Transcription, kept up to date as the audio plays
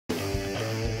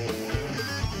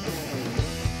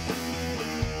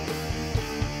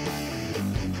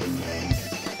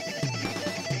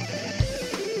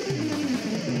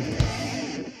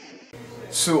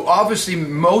So obviously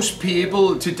most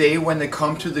people today when they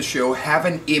come to the show have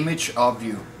an image of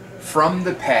you from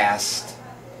the past,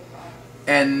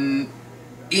 and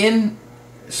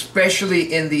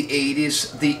especially in the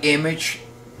 80s, the image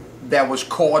that was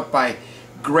caught by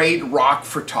great rock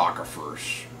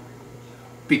photographers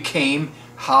became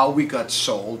how we got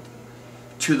sold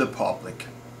to the public.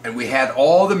 And we had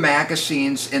all the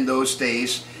magazines in those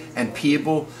days, and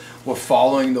people were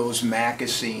following those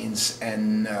magazines,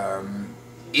 and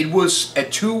it was a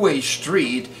two-way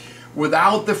street.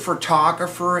 Without the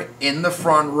photographer in the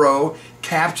front row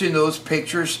capturing those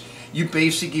pictures, you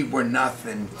basically were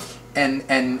nothing. And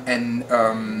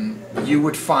you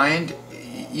would find,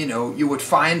 you would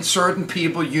find certain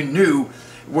people you knew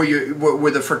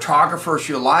were the photographers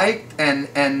you liked, and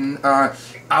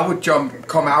I would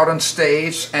come out on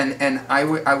stage, and I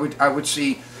would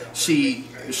see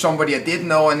somebody I didn't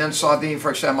know, and then suddenly, for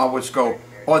example, I would go,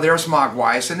 oh, there's Mark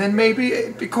Weiss, and then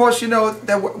maybe because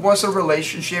there was a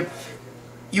relationship,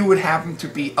 you would happen to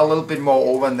be a little bit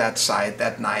more over on that side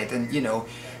that night, and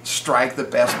strike the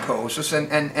best poses,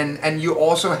 and you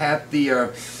also had the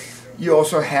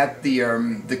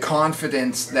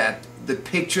confidence that the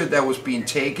picture that was being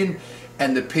taken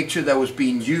and the picture that was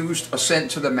being used or sent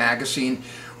to the magazine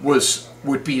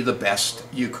would be the best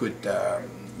you could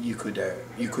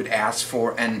ask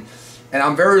for, and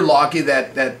I'm very lucky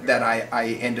that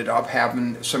I ended up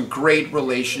having some great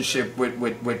relationship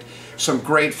with some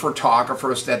great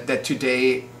photographers that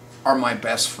today are my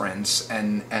best friends,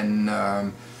 and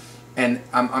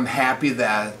I'm happy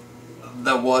that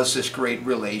there was this great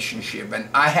relationship, and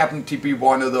I happen to be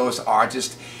one of those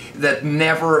artists that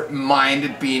never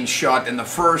minded being shot in the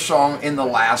first song, in the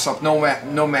last song,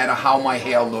 no matter how my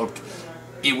hair looked.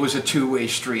 It was a two-way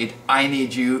street. I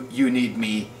need you, you need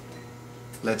me.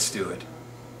 Let's do it.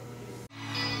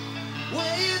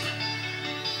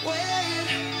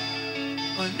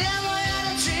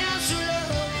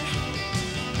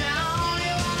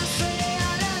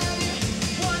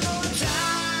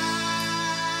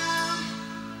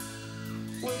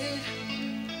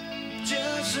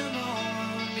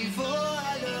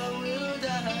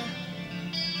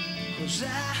 Cause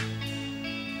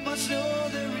I must know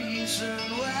the reason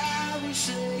why we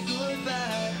say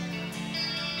goodbye.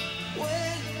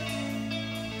 Wait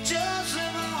just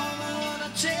a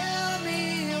moment to tell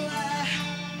me why.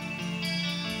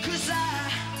 Cause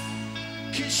I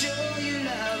can show you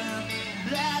love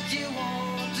that you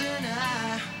won't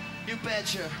deny. You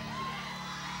betcha.